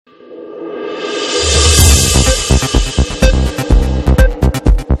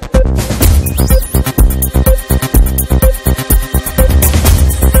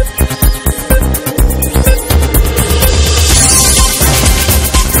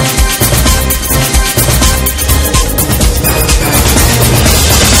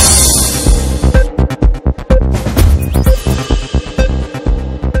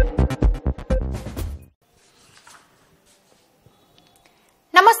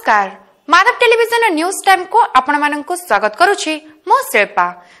नमस्कार Madhav television news time को आपण माननकु स्वागत करूछि मो शिल्पा।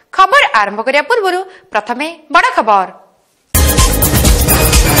 खबर आरंभ करिया पूर्व प्रथमे बड़ा खबर।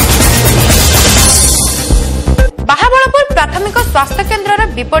 बाहाबलपुर प्राथमिक स्वास्थ्य केन्द्र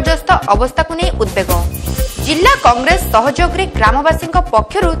विपर्यस्त अवस्था को नहीं उद्वेग। जिला कांग्रेस सहयोग रे ग्रामवासी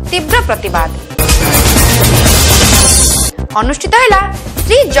पक्षरु तीव्र प्रतिवाद। अनुष्ठित हैला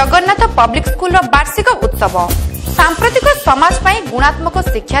श्री जगन्नाथ पब्लिक स्कूल वार्षिक उत्सव। सांप्रतिक समाज पाई गुणात्मक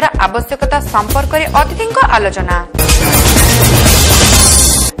शिक्षार आवश्यकता संपर्क में अतिथि आलोचना।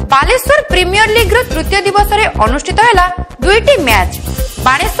 बालेश्वर प्रीमियर लीग तृतीय दिवस रे अनुष्ठित हैला दुईटी मैच।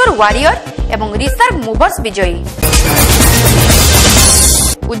 बाणेश्वर वारियर एवं रिसर्व मूवर्स विजयी।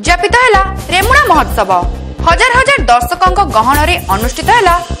 उद्यापित हैला रेमुणा महोत्सव। हजार हजार दर्शकों गहन रे अनुष्ठित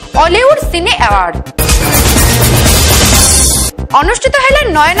हैला हॉलीवुड सिने अवार्ड। अनुष्ठित हैला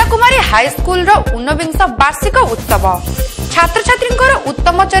नयना कुमारी हाई स्कूल रो 19 वार्षिक उत्सव। छात्र छात्री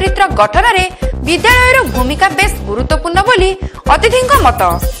उत्तम चरित्र गठन रे विद्यालय रो भूमिका बेस गुरुत्वपूर्ण बोली अतिथि मत।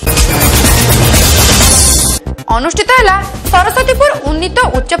 अनुष्ठित हैला सरस्वतीपुर उन्नीत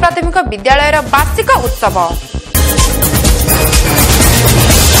उच्च प्राथमिक विद्यालय रो वार्षिक उत्सव।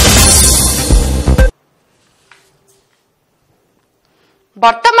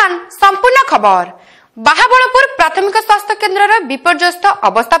 वर्तमान संपूर्ण खबर। बाहाबलपुर प्राथमिक स्वास्थ्य केन्द्र विपर्यस्त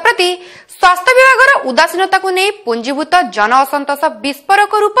अवस्था प्रति स्वास्थ्य विभाग उदासीनता को नहीं पुंजीभूत जन असंतोष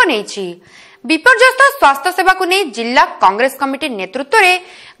विस्फोरक रूप नहीं। विपर्यस्त स्वास्थ्य सेवा को नहीं जिला कांग्रेस कमिटी नेतृत्व में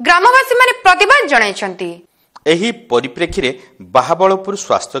ग्रामवासी माने प्रतिवाद जणाइछंती। एही परिप्रेक्षी रे बाहाबलपुर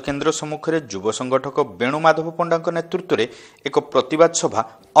स्वास्थ्य केन्द्र सम्मुख में युव संगठक वेणु माधव पंडा नेतृत्व में एक प्रतिवाद सभा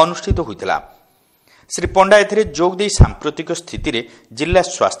अनुष्ठित होइतिला। श्री पंडा एथिरे जोग दे सांप्रतिक स्थिति रे जिला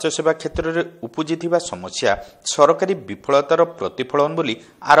स्वास्थ्य सेवा क्षेत्र में उपजिथिबा समस्या सरकारी विफलतार प्रतिफलन बोली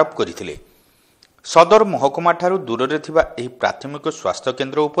आरोप करथिले। सदर महकुमा ठारू दूर रे थिबा एही प्राथमिक स्वास्थ्य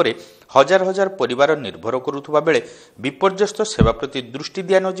केन्द्र उपरे हजार हजार परिवार निर्भर करुथुबा बेले विपर्यस्त सेवा प्रति दृष्टि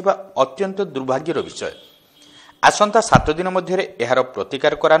दिया न जिबा अत्यंत दुर्भाग्यर विषय। आसंता 7 दिन मध्य एहार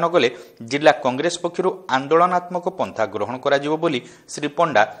प्रतिकार करा न गले जिला कांग्रेस पक्षरु आंदोलनात्मक पंथा ग्रहण करा जिवो बोली श्री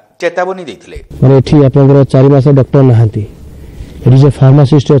पंडा चेतावनी देथिले। माने एठी आपनकर 4 मास डॉक्टर नहांती। एठी जे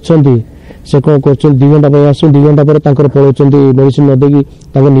फार्मासिस्ट अछंती से को करछन 2 घंटा पर आसु 2 घंटा पर तांकर पळोचंती मेडिसिन न देगी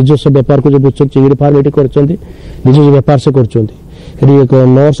तांकर निजस्व व्यापार को जे बुझछन चिंगड़ी फार्म एठी करछंती निजस्व व्यापार से करछंती। एठी एक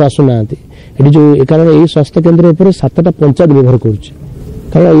नर्स आसु नांती। एठी जो ए कारण ए स्वास्थ्य केंद्र ऊपर 7टा पंचायत निर्भर करछि।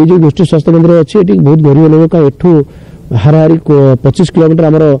 कारण ये जो गोष्ठी स्वास्थ्य केन्द्र अच्छी ये बहुत गरीब लोग का एठू हाराहारी 25 किलोमीटर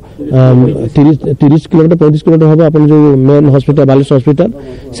आमर 30 किलोमीटर 35 किलोमीटर हम आप जो मेन हॉस्पिटल बालेश्वर हॉस्पिटल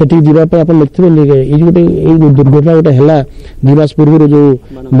से जावाई आप देखते ये गोटे दुर्घटना गोटे है 2 मास पूर्व जो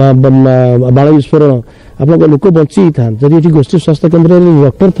बाण विस्फोरण आप लोक बची था जब ये गोष्ठी स्वास्थ्य केन्द्र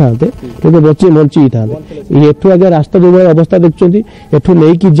डॉक्टर था लोग बची था एठू आगे रास्ता जो अवस्था देखुं एठू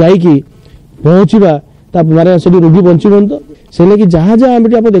नहीं जाइकी पहुँचवा मारे से रोगी बचीबन तो से लगी जहाँ जहाँ आम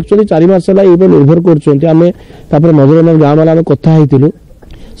आप देखते 4 मास है निर्भर कर नजर गाँव वाला कथा से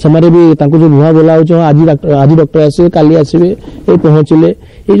भी जो नुआ बोला आज डॉक्टर आसवे काली आसवे ये पहुँचले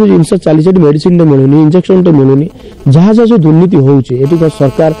ये जो जिन चली मेडिसिन मिलूनी इंजेक्शन मिलूनी जहाँ जहाँ जो दुर्नीति होती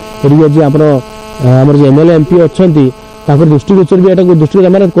सरकार आम एमएलए एमपी अच्छा दृष्टिगोचर भी यहाँ दृष्टि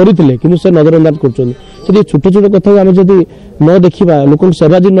करते कि नजरअंदाज कर छोट छोट कथा आम जब न देखा लोक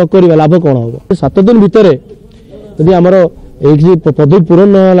सेवा जी न कर लाभ कौन हम 7 दिन भितर यदि आमर पदवी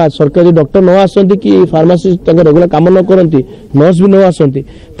पूरण न सरकारी डॉक्टर न आसती कि फार्मासिस्ट रेगुलर काम न करती नर्स भी न आसती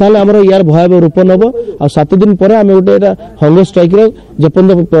आमर यार भयावह रूप नब आ 7 दिन पर आम गोटे हंगर स्ट्राइक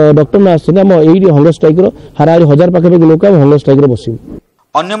जेपर्यंत डॉक्टर न आसती हंगर स्ट्राइक हाराहारी 1000 पाखापाखि लोक हंगर स्ट्राइक बसू।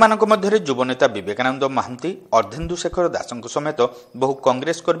 अन्य मानक मध्य युवनेता विवेकानंद महांती अर्धेन्दु शेखर दासंक समेत बहु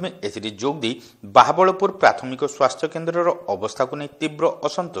कांग्रेस कर्मी एथिरे जोग दी बाहाबलपुर प्राथमिक स्वास्थ्य केन्द्र अवस्था को नहीं तीव्र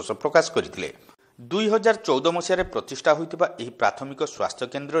असंतोष प्रकाश करथिले। 2014 मसीह प्रतिष्ठा होइतिबा एही प्राथमिक स्वास्थ्य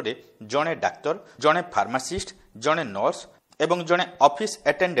केन्द्र रे जणे डाक्टर जणे फार्मासिस्ट जणे नर्स एवं जणे ऑफिस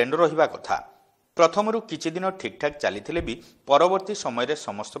अटेंडेंट रहिबा कथा। प्रथमरु किछि दिन ठीक ठाक चली भी परवर्ती समय रे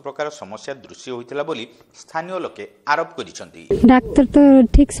समस्त प्रकार समस्या दृश्य होइतिला बोली स्थानीय लोके आरोप करिसंती। डाक्टर तो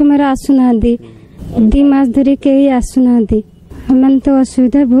ठीक समय आसुना 2 मास धरि के आसुना हम तो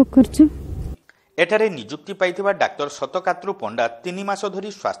असुविधा भोग करछु। एठारे नियुक्ति पाइथिबा डाक्टर शतकात्रु पंडा 3 मास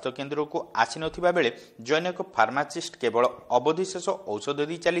धरी स्वास्थ्य केन्द्र को आसी नथिबा बेले जैनक फार्मासिस्ट केवल अवधि शेष औषध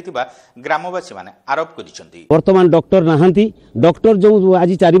दी चलीथिबा ग्रामवासी माने आरोप करिसंती। वर्तमान डॉक्टर नाहांती डॉक्टर जो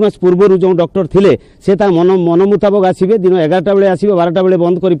आज 4 मास पूर्व जो डॉक्टर थिले से ता मन मुताबक आसीबे दिन 11टा बेले आसीबे 12टा बेले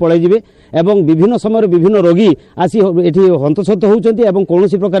बंद करी पळै जिवे एवं विभिन्न समय विभिन्न रोगी आसी एठी हंतसंत होउचंती एवं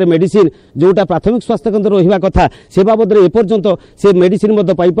कोनोसी प्रकार मेडिसिन जोटा प्राथमिक स्वास्थ्य केन्द्र रहिबा कथा से बाबद रे एपर्यंत से मेडिसिन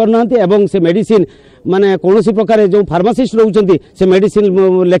मध्य पाई पारनांती एवं से मेडिसिन माने कौन प्रकार जो फार्मासीस्ट रोचंती से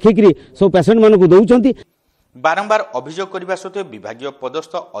मेडिसिन लेखिक सब पेसेंट मानक दौरान। बारंबार अभियोग करने सत्वे विभागीय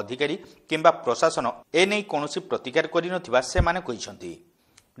पदस्थ अधिकारी किंबा प्रशासन एने कौन प्रतिकार कर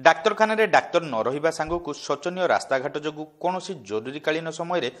डाक्तरखाना डाक्तर न रहिबा सांगकु शोचनीय रास्ताघाट जोगु कौन जरूरीकालीन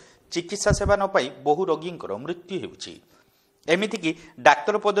समय चिकित्सा सेवा न पाई बहु रोगी मृत्यु होउछि। एमितिकी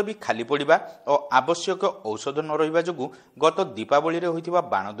डाक्तर पदवी खाली पड़ा और आवश्यक औषध न रहिबा जोगु गत दीपावली रे होइतिबा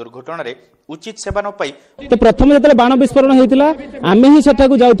बाण दुर्घटना रे उचित सेवा न पाई तो प्रथम जतले बाण विस्फोरण होइतिला आमे ही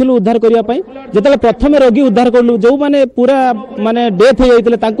सेठाकु जाउथिलु उद्धार करिया पई। जतले प्रथम रोगी उद्धार करलु जो माने पूरा माने डेथ हो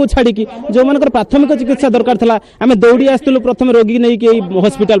जाइतिले तांकु छाडी की जो मानकर प्राथमिक चिकित्सा दरकार थला आमे दौड़ी आस्तिलु प्रथम रोगी नै कि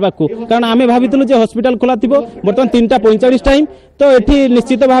हॉस्पिटल पाकु कारण आमे भाबितलु जे हॉस्पिटल खोला थिबो बर्तमान 3:45 टाइम तो एठी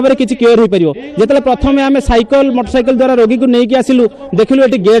निश्चित भाव में किसी केयर हो पारिबो। जतले प्रथम आमे साइकल मोटरसाइकल द्वारा रोगी को नहीं कि आसिलु देखिलु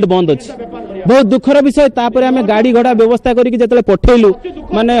एठी गेट बंद अछि बहुत दुखर विषय। तापर आमे गाड़ी घोड़ा व्यवस्था करिक जतले पठेलु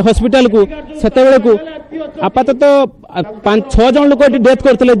माने हॉस्पिटल को सेतेबेले को आपातत 5-6 जन लोक एठी डेथ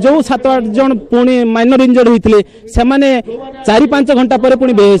करथिले जो 7-8 जन पुणी माइनर इंजर्ड होइथिले से माने 4-5 घंटा पर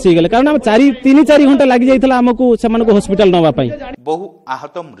पुणी बेहोश हो गेले कारण हम 3-4 घंटा लागि जाइथिला हमकु सेमानकु हॉस्पिटल नवा पई। बहु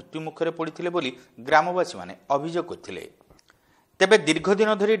आहत मृत्यु मुखरे पड़िथिले बोली ग्रामवासी माने अभियोग करथिले। तेबे दीर्घ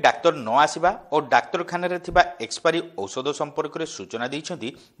दिन धरी डाक्तर न आसिबा और डाक्तरखाना रे थिबा एक्सपायरी औषध संपर्क रे सूचना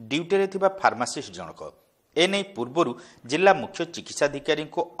दैछंती ड्यूटी रे थिबा फार्मासिस्ट जनक। एने पूर्वरु जिला मुख्य चिकित्साधिकारी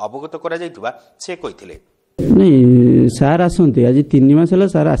को अवगत करा जायतिबा से कहिथिले। नहीं सार आसंती आज 3 मास होला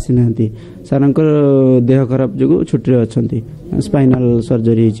सार आसी नांती सारंकर देह खराब जगो छुट्टी रे अछंती स्पाइनल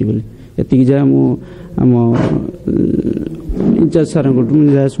सर्जरी हिची बोली एतिक जा मु हम इंचार्ज सारंकर तुम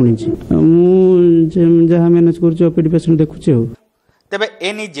जा सुनिछि मु जहा मैनेज करछि ओपीडी पेशेंट देखुछि हो। तेबे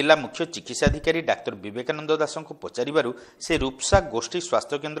एने जिला मुख्य चिकित्साधिकारी डाक्टर विवेकानंद दास को पचारिबारु से रूपसा गोष्ठी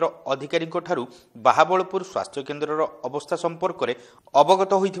स्वास्थ्य केन्द्र अधिकारी ठारू बाहाबलपुर स्वास्थ्य केन्द्र अवस्था संपर्क में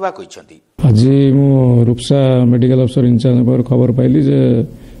अवगत होइथिबा कहिसंती। आज मु रूपसा मेडिकल अफसर इंचार्ज पर खबर पाइली जे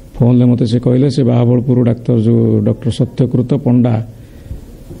फोन ले मते से कहले से बाहाबलपुर डाक्टर जो डॉक्टर सत्यकृत पंडा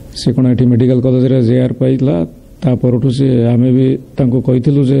से कोन एठी मेडिकल कॉलेज रे जेआर पाइला ता परठु से आमे भी तांको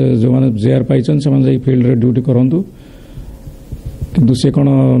कहिथिलु जे जो माने जेआर पाइछन से माने फील्ड रे ड्यूटी करंतु किंतु से कौन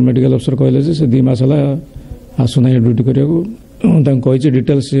मेडिकल अफसर कहले से 2 मास होला आसुना ड्यूटी करिया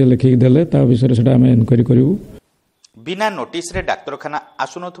डिटेल्स लिखिक देले ता विषय से इनक्वारी करिवु। बिना नोटिस रे डाक्तरखाना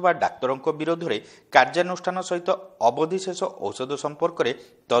आसुनथुबा डाक्तरों विरोध में कार्यानुष्ठान सहित अवधि शेष औषध संपर्क में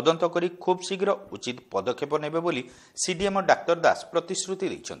तदंत करी खूब शीघ्र उचित पदक्षेप नेबे बोली सीडीएम डाक्तर दास प्रतिश्रुति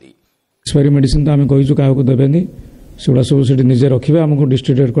दैछंती। एक्सपायरी मेडिसिन तो आम कहीचु क्या देवेनि सेगुड़ा सब से निजे रखिए आमको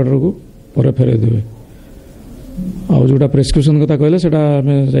डिस्ट्रिक्ट हेडक्वार्टर को पर फेरे देवे आउ जोटा प्रेस्क्रिप्शन कथा कहले सेटा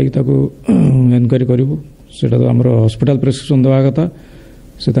आमे जाई ताको एनक्वायरी करिवु सेटा तो हमर हॉस्पिटल प्रेस्क्रिप्शन दवा कथा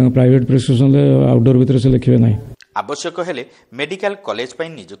से तांग प्राइवेट प्रेस्क्रिप्शन ले आउटडोर भीतर से लिखिबे नाही। आवश्यक हेले मेडिकल कॉलेज पर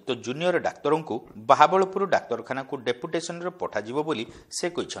नियुक्त जूनियर डाक्तरों को बाहाबलपुर डाक्तरखाना को डेपुटेशन रे पठा जिवो बोली से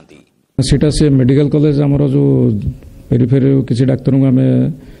कहिसंती। सेटा से मेडिकल कॉलेज हमर जो पेरिफेरी किसी डाक्तरों को आमे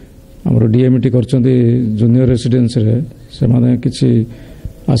हमर डीएमटी करचंती जूनियर रेसिडेंस रे से माने किछि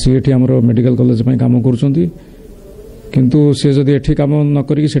आसी एठी हमर मेडिकल कॉलेज पय काम करचंती किंतु से जदि एठी काम न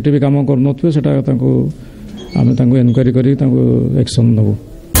करी सेठी भी काम करनथुवे सेटा तांको आमे तांको एनक्वायरी करी तांको एक्शन नबो।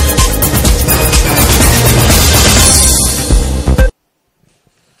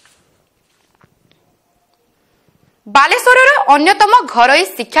 बालेश्वर अन्यतम घरोई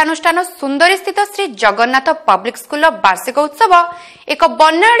शिक्षानुष्ठान सुंदरी स्थित श्री जगन्नाथ पब्लिक स्कूल वार्षिक उत्सव एक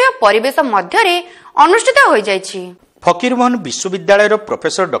वर्णनीय परिवेश मध्य अनुष्ठित हो जायछि। फकीरमोहन विश्वविद्यालय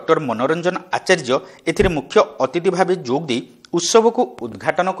प्रोफेसर डॉक्टर मनोरंजन आचार्य एथिरे मुख्य अतिथि भाव जोग दे उत्सव को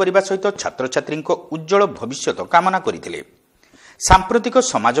उद्घाटन करने सहित छात्र छात्री उज्जवल भविष्य कामना करथिले। सांप्रतिक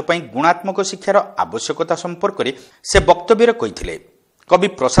समाज पई गुणात्मक शिक्षार आवश्यकता संपर्क में से वक्तव्य कहिथिले। कवि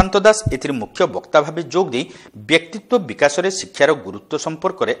प्रशांत दास एथिरे मुख्य वक्ता भाव जोग दे व्यक्तित्व विकास रे शिक्षार गुरुत्व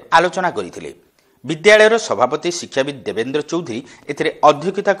संपर्क में आलोचना करथिले। विद्यालयर सभापति शिक्षाविद देवेंद्र चौधरी एथिरे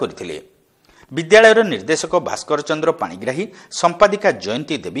अध्यक्षता करथिले। विद्यालयर निर्देशक भास्कर चंद्र पाणिग्राही, संपादिका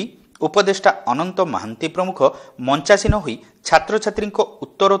जयंती देवी, उपदेष्टा अनंत महांती प्रमुख मंचासीन होई छात्र छात्री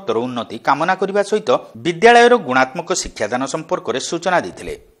उत्तरोत्तर उन्नति कामना करने सहित विद्यालयर गुणात्मक शिक्षादान संपर्क में सूचना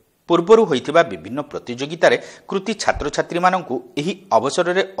देते। पूर्वर होइथिबा विभिन्न प्रतियोगितार कृति छात्र छात्री माननकु एही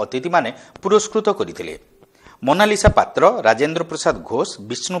अवसर में अतिथि माने पुरस्कृत करथिले। मोनालिसा पात्र, राजेंद्र प्रसाद घोष,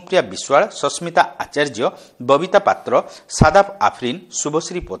 विष्णुप्रिया विश्वाल, सस्मिता आचार्य, बबिता पात्र, सादाफ आफरीन,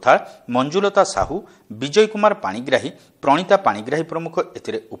 शुभश्री पोथाल, मंजुलता साहू, विजय कुमार पाणिग्राही, प्रणीता पाणिग्राही प्रमुख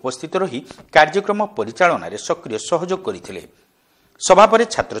एथिरे उपस्थित रही कार्यक्रम परिचालन में सक्रिय सहयोग करथिले। सभा पर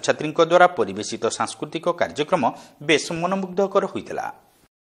छात्र छात्री द्वारा परिवेशित सांस्कृतिक कार्यक्रम बेस मनमुग्धकर होइतिला।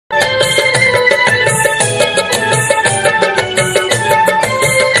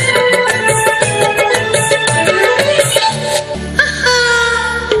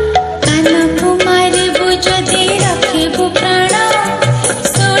 जदि रखिबु प्राण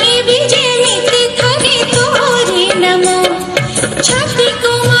शुणिबि जेमिति थगे तोहरि नाम छाती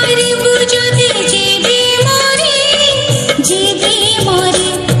को मारिबु जदि जीवी मोरी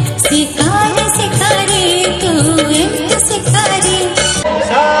शिकारी शिकारी तू एमती शिकारी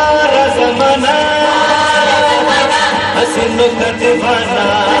सारा जमाना हसीनो का दीवाना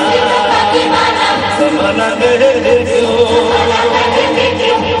जमाना मेरे क्यों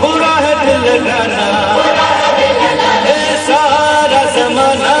बुरा है दिल लगाना सारा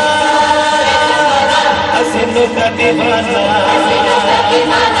जमाना हसीनो का दीवाना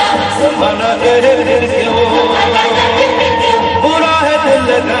जमाना मेरे क्यों बुरा है दिल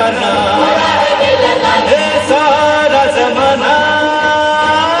लगाना सारा जमाना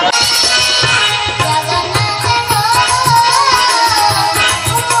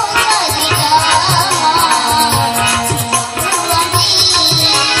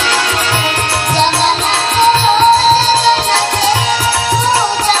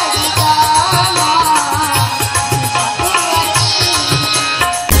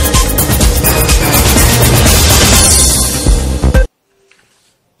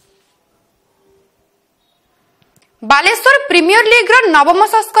बालेश्वर प्रीमियर लीग नवम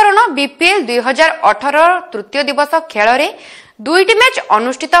संस्करण बीपीएल 2018 तृतीय दिवस खेल में 2टी मैच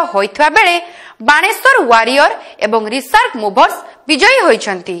अनुष्ठित होइथवा बेले बाणेश्वर वारियर एवं रिसर्व मूवर्स विजयी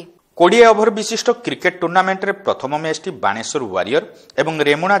होइछंती। 20 ओभर विशिष्ट क्रिकेट टूर्नामेंट रे प्रथम मैचटी बाणेश्वर वारियर एवं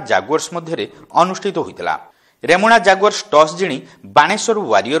रेमुणा जागुआर्स मध्य अनुष्ठित होइतला। रेमुणा जागुआर्स टॉस जिणी बाणेश्वर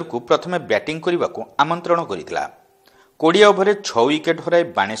वारियर को प्रथमे बैटिंग करने को आमंत्रण करितला। 20 ओभर 6 विकेट हराई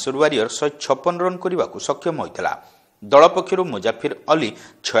बाणेश्वर वारियर 156 रन करने को सक्षम होइतला। दल पक्षरु मुजाफिर Ali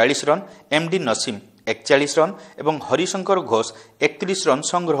 46 run, MD Naseem 41 run एवं हरिशंकर घोष 31 रन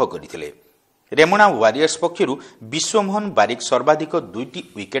संग्रह करथिले। रेमुणा वारियर्स पक्षरु विश्वमोहन बारिक सर्वाधिक 2टी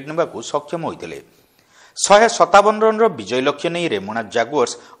विकेट नेबाकू सक्षम होइतले। 157 रन विजय लक्ष्य नहीं रेमुणा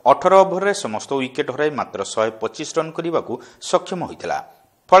जागुआर्स 18 ओभर रे समस्त विकेट हराई मात्र 125 रन करने सक्षम होइतला।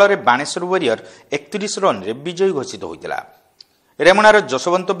 फल बाणेश्वर वारियर 31 रन रे विजयी घोषित होइतला। रेमुणार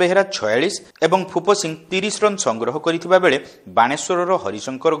जसवंत बेहेरा 46 एवं फूप सिंह 30 रन संग्रह करथिबा बेले बाणेश्वर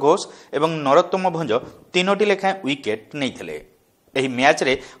हरिशंकर घोष एवं नरोत्तम भंज 3टी लेखाएं विकेट नैथिले। एही मैच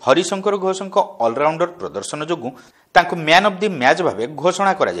रे हरिशंकर घोषक ऑलराउंडर प्रदर्शन जोगु तांको मैन ऑफ द मैच भावे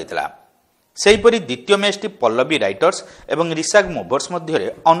घोषणा करा जायतिला। सेहीपरि द्वितीय मैचटी पल्लवी राइटर्स एवं रिसाग मूवर्स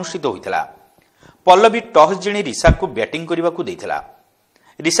मध्य अनुष्ठित होइतिला। पल्लवी टॉस जिणी रिसाग को बैटिंग करने देइतिला।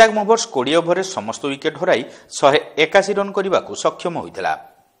 रिसाग मूवर्स 20 ओभर समस्त विकेट हराई 181 रन करने को सक्षम होइतिला।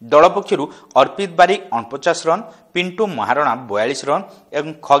 दल पक्षरु अर्पित बारिक 49 रन, पिंटू महाराणा 42 रन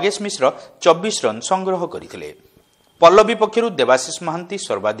एवं खगेश मिश्र 24 रन संग्रह करथिले। पल्लवी पक्षरु देवाशीष महांती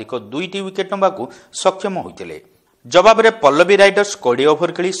सर्वाधिक 2टी विकेट नबाकू सक्षम होइतिले। जवाब रे पल्लवी राइडर्स 20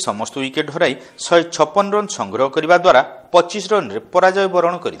 ओभर खेली समस्त विकेट हराई 156 रन संग्रह करने द्वारा 25 रन रे पराजय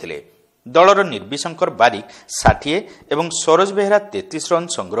वरण करथिले। दलर निर्विशंकर बारिक 60 एवं सरोज बेहेरा 33 रन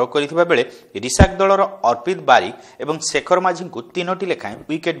संग्रह करथिबा बेले रिसाक दलर अर्पित बारिक एवं शेखर माझी को 3टी लेखाएं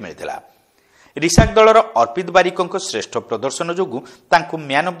विकेट मिलिथिला। रिसाक दलर अर्पित बारिकଙ୍କ श्रेष्ठ प्रदर्शन जोगु तांको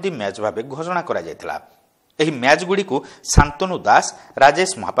मैन ऑफ द मैच भावे घोषणा करा जायतिला। एही मैच गुडी को शांतनु दास,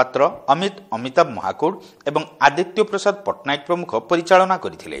 राजेश महापात्र, अमिताभ महाकुड एवं आदित्य प्रसाद पटनायक प्रमुख परिचालना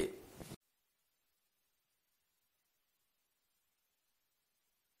करथिले।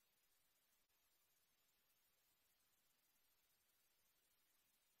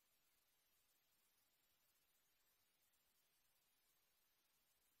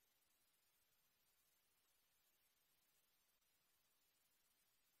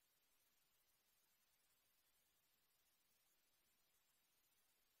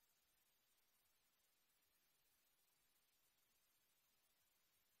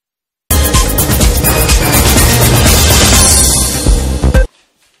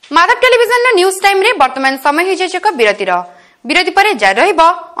 माधव टेलीविजन न्यूज टाइम रे वर्तमान समय हो जाए विरति पर जारी रहिबो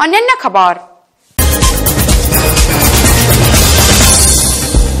अन्य खबर।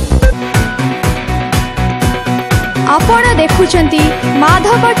 आपण देखुचंती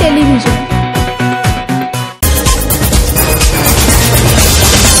माधव टेलीविजन।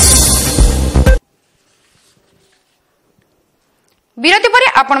 विरति पर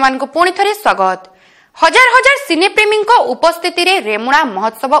आपण मानको पुणी थरे स्वागत। हजार हजार सिनेप्रेमी उपस्थिति रे रेमुणा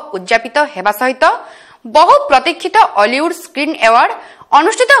महोत्सव उद्यापित हेबा सहित बहु प्रतीक्षित हॉलीवुड स्क्रीन अवार्ड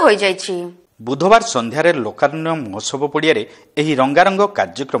अनुष्ठित हो जाइछि। बुधवार संध्यारे लोकारण्य महोत्सव पड़िया एही रंगारंग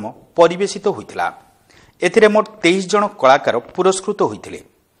कार्यक्रम परिवेशित होइतिला। एथिरे मोट 23 जन कलाकार पुरस्कृत होइतिले।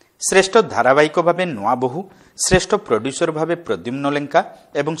 श्रेष्ठ धारावाहिक भाव नुआ बोहू, श्रेष्ठ प्रोड्यूसर भाव प्रद्युम्न लेंका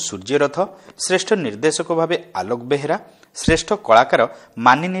एवं सूर्यरथ, श्रेष्ठ निर्देशक भाव आलोक बेहेरा, श्रेष्ठ कलाकार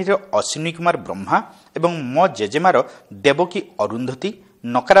मानिनीर अश्विनी कुमार ब्रह्मा एवं मो जेजेमार देवकी अरुंधती,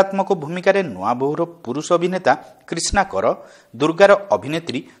 नकारात्मक भूमिकार नुआ बोहूर पुरुष अभिनेता कृष्णा कर, दुर्गार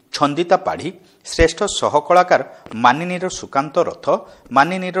अभिनेत्री छंदिता पाढ़ी, श्रेष्ठ सहकलाकार मानिनीर सुकांत रथ,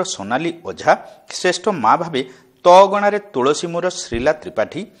 मानिनीर सोनाली ओझा, श्रेष्ठ माँ भावे तगणार तुलसी मोर श्रीला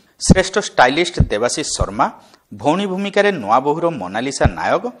त्रिपाठी, श्रेष्ठ स्टाइलिस्ट देवाशीष शर्मा, भौणी भूमिकार नुआ बोहूर मोनालिसा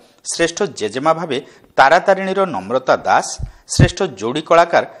नायक, श्रेष्ठ जेजेमा भावे तारातारिणीर नम्रता दास, श्रेष्ठ जोड़ी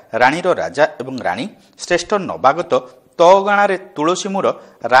कलाकार रानीर राजा एवं राणी, श्रेष्ठ नवागत तगणार तुलसी मोर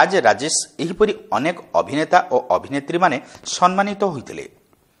राज राजेश, एहिपरि अनेक अभिनेता और अभिनेत्री माने सम्मानित होइतिले।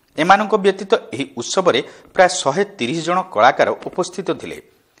 एमानक व्यतीत एही उत्सव प्राय 130 जन कलाकार उपस्थित थिले।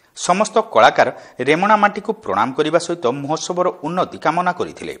 समस्त कलाकार रेमणा माटी को प्रणाम करने सहित महोत्सवर उन्नति कामना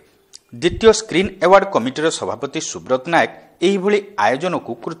करथिले। द्वितीय स्क्रीन अवार्ड कमिटीर सभापति सुब्रत नायक एहिभଳି आयोजन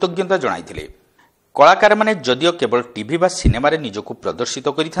को कृतज्ञता जणाइथिले। कलाकार माने जदियो केवल टीवी बा सिनेमा रे निजको प्रदर्शित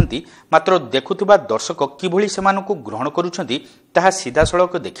करिथंती, मात्र देखुथिबा दर्शक किभଳି सेमानकु ग्रहण करूछंती ताहा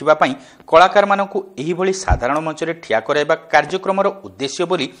सीधासळक देखिबा पई कलाकार मानकु एहिभଳି साधारण मंच रे ठिया कराइबा कार्यक्रमर उद्देश्य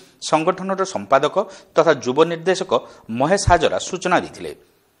बोली संगठनर संपादक तथा युव निर्देशक महेश हाजरा सूचना दिथिले।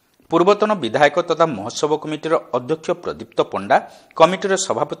 पूर्वतन विधायक तथा महोत्सव कमिटीर अध्यक्ष प्रदीप्त पंडा, कमिटीर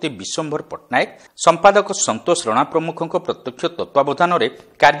सभापति विश्वम्भर पट्टनायक, संपादक संतोष रणा प्रमुखों प्रत्यक्ष तत्वावधान में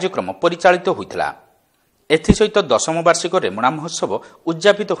कार्यक्रम परिचालित होता। एसहित 10म वार्षिक रेमणा महोत्सव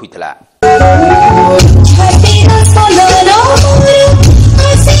उद्यापित होता।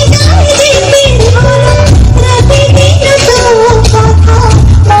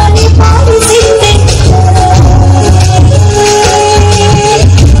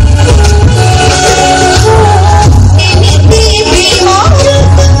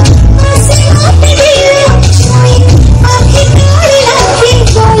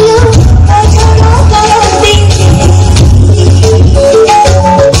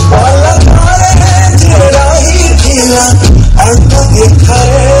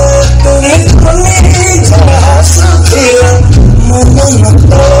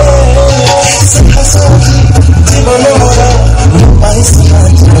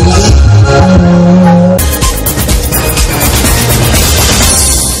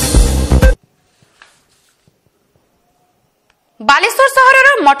 बालेश्वर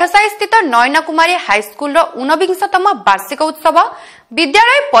सहर मठसाई स्थित नयना कुमारी हाईस्कूल 49तम वार्षिक उत्सव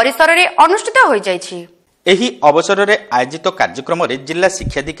विद्यालय परिसर में अनुष्ठित हो जाइछि। एही अवसर में आयोजित कार्यक्रम में जिला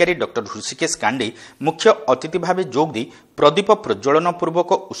शिक्षाधिकारी डॉक्टर ऋषिकेश कांडी मुख्य अतिथि भाव जोगदी प्रदीप प्रज्वलन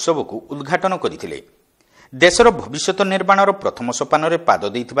पूर्वक उत्सव को उद्घाटन करथिले। देशर भविष्यत निर्माणर प्रथम सोपान में पाद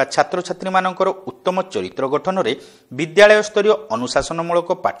देइथिबा छात्र छात्री मानकर उत्तम चरित्र गठन में विद्यालय स्तरीय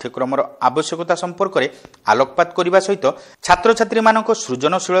अनुशासनमूलक पाठ्यक्रम आवश्यकता संपर्क में आलोकपात करने सहित छात्र छात्री मानक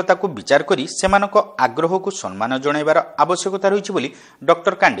सृजनशीलता को विचार करी सेमानक आग्रह को सम्मान जणाइबार आवश्यकता रहिछि बोली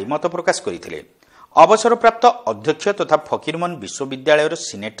डॉक्टर कांडी मत प्रकाश करथिले। अवसरप्राप्त अध्यक्ष तथा फकीरमोहन विश्वविद्यालय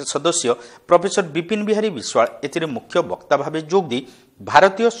सिनेट सदस्य प्रोफेसर विपिन बिहारी विश्वाल एथिरे मुख्य वक्ता भाव जोगदी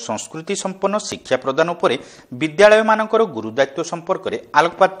भारतीय संस्कृति संपन्न शिक्षा प्रदान उपरे विद्यालय मानकर गुरुदायित्व संपर्क में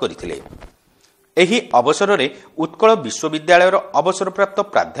आलोकपात करथिले। एही अवसर में उत्कल विश्वविद्यालय अवसरप्राप्त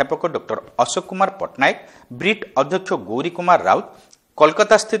प्राध्यापक डॉक्टर अशोक कुमार पट्टनायक, ब्रिट अध्यक्ष गौरी कुमार राउत,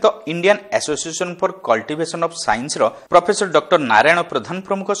 कोलकाता स्थित Indian association for cultivation of science professor doctor Narayan प्रधान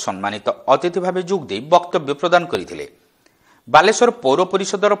प्रमुख सम्मानित अतिथि भाव जोगदे वक्तव्य प्रदान करथिले। बालेश्वर पौर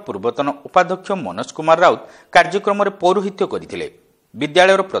परिषदर पूर्वतन उपाध्यक्ष मनोज कुमार राउत कार्यक्रम में पौरोहित्य करथिले।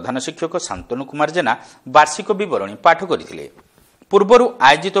 विद्यालयर प्रधान शिक्षक शांतनु कुमार जेना वार्षिक विवरणी पाठ करथिले। पूर्वर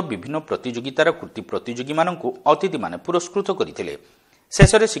आयोजित विभिन्न प्रतियोगितार कृति प्रतियोगी मानकु अतिथि माने पुरस्कृत करथिले।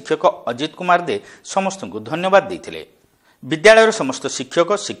 शेषरे शिक्षक अजित कुमार दे समस्त को धन्यवाद देथिले। विद्यालयर समस्त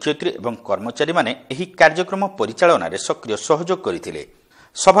शिक्षक शिक्षयित्री एवं कर्मचारी माने एही कार्यक्रम परिचालन में सक्रिय सहयोग करथिले।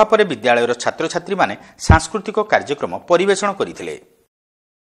 सभा पर विद्यालयर छात्र छात्री माने सांस्कृतिक कार्यक्रम परिवेषण करथिले।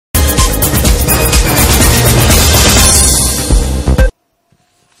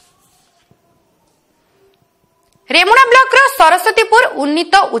 रेमुणा ब्लॉक सरस्वतीपुर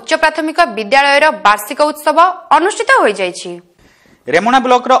उन्नीत उच्च प्राथमिक विद्यालयर वार्षिक उत्सव अनुष्ठित हो जाइछि। रेमुणा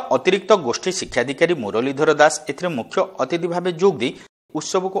ब्लॉक अतिरिक्त गोष्ठी शिक्षाधिकारी मुरलीधर दास एथिरे मुख्य अतिथि भाव जोगदी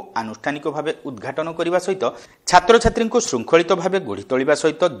उत्सव को आनुष्ठानिक भाव उद्घाटन करने सहित छात्र छात्री को श्रृंखलित भाव गढ़ी तोलिबा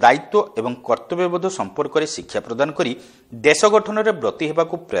सहित दायित्व एवं कर्तव्यबोध संपर्क में शिक्षा प्रदान करी देश गठन में ब्रती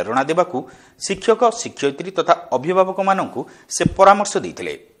हेबाकु प्रेरणा देबाकु शिक्षक शिक्षयित्री तथा अभिभावक मानकु से परामर्श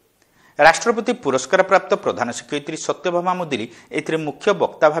देइथिले। राष्ट्रपति पुरस्कार प्राप्त प्रधान शिक्षयित्री सत्यभामा मुदिली एथिरे मुख्य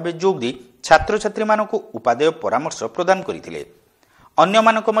वक्ता भाव जोगदी छात्र छात्री मानकु उपादेय परामर्श प्रदान करथिले।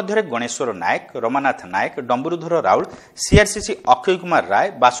 अन्यमानक मध्य गणेश्वर नायक, रमानाथ नायक, डम्बरुधर राउल, सीआरसीसी अक्षय कुमार राय,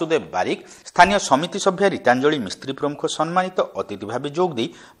 वासुदेव बारिक, स्थानीय समिति सभ्य रीतांजलि मिस्त्री प्रमुख सम्मानित अतिथि भाव जोगदी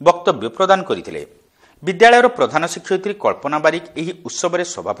वक्तव्य प्रदान करथिले। विद्यालयर प्रधान शिक्षयित्री कल्पना बारिक एही उत्सव में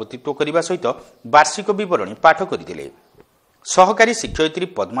सभापतित्व करने सहित वार्षिक बरणी पाठ करथिले। सहकारी शिक्षयित्री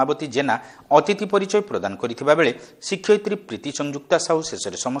पद्मावती जेना अतिथि परिचय प्रदान करथिबा बेले शिक्षयित्री प्रीति संयुक्ता साहू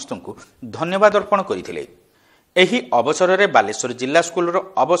शेष समस्त धन्यवाद अर्पण करथिले। एही अवसर में बालेश्वर जिला स्कूल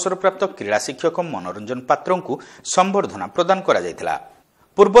अवसरप्राप्त क्रीड़ा शिक्षक मनोरंजन पात्र को संबर्धना प्रदान करा जायतिला।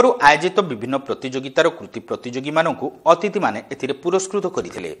 पूर्वर आयोजित विभिन्न प्रतियोगितार कृति प्रतियोगी मानकु अतिथि माने एथिरे पुरस्कृत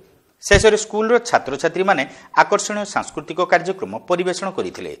करथिले। शेष स्कूल छात्र छात्री माने आकर्षणीय सांस्कृतिक कार्यक्रम परिवेषण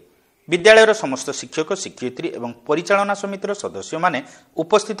करथिले। विद्यालयर समस्त शिक्षक शिक्षयित्री एवं परिचालना समितिर सदस्य माने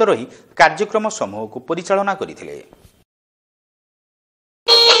उपस्थित रही कार्यक्रम समूह को परिचालना करथिले।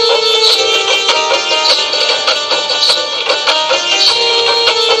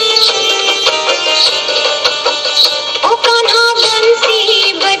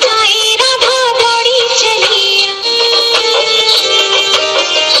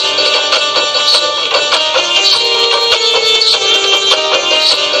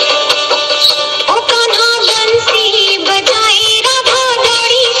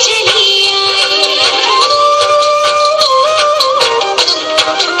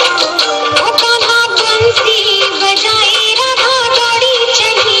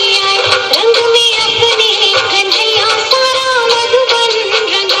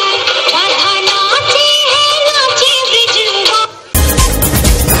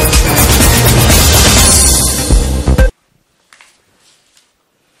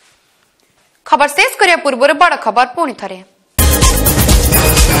 खबर शेष करिया पूर्व बड़ खबर पुणी थरे।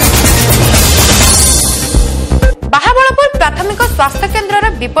 बाहाबलपुर प्राथमिक स्वास्थ्य केन्द्र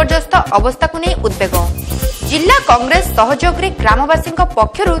विपर्यस्त अवस्था को नहीं उद्वेग। जिला कांग्रेस सहयोग रे ग्रामवासी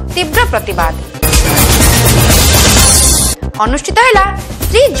पक्षरु तीव्र प्रतिवाद। अनुष्ठित हैला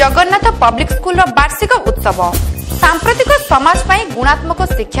श्री जगन्नाथ पब्लिक स्कूल वार्षिक उत्सव। सांप्रतिक समाज पई गुणात्मक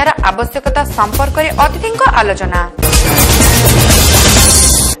शिक्षार आवश्यकता संपर्क में अतिथि आलोचना।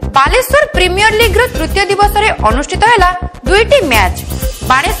 बालेश्वर प्रीमियर लीग तृतीय दिवस रे अनुष्ठित हैला दुईटी मैच।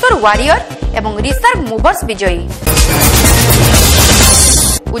 बाणेश्वर वारियर एवं रिसर्व मूवर्स विजयी।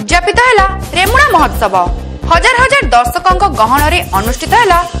 उद्यापित हैला रेमुणा महोत्सव। हजार हजार दर्शकों गहन रे अनुष्ठित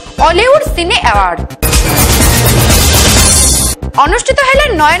हैला हॉलीवुड सिने अवार्ड। अनुष्ठित हैला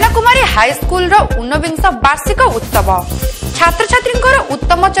नयना कुमारी हाई स्कूल रो 49 वार्षिक उत्सव। छात्र छात्री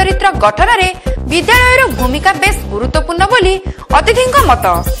उत्तम चरित्र गठन रे विद्यालयर भूमिका बेस गुरुत्वपूर्ण बोली अतिथि मत।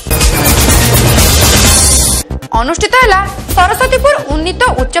 अनुष्ठित हैला सरस्वतीपुर उन्नीत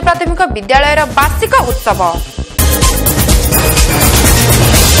उच्च प्राथमिक विद्यालयर वार्षिक उत्सव।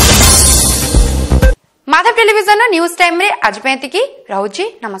 माधव टेलीविजन न्यूज टाइम रे आज पे एतिकी। रहूची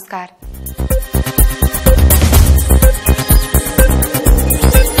नमस्कार।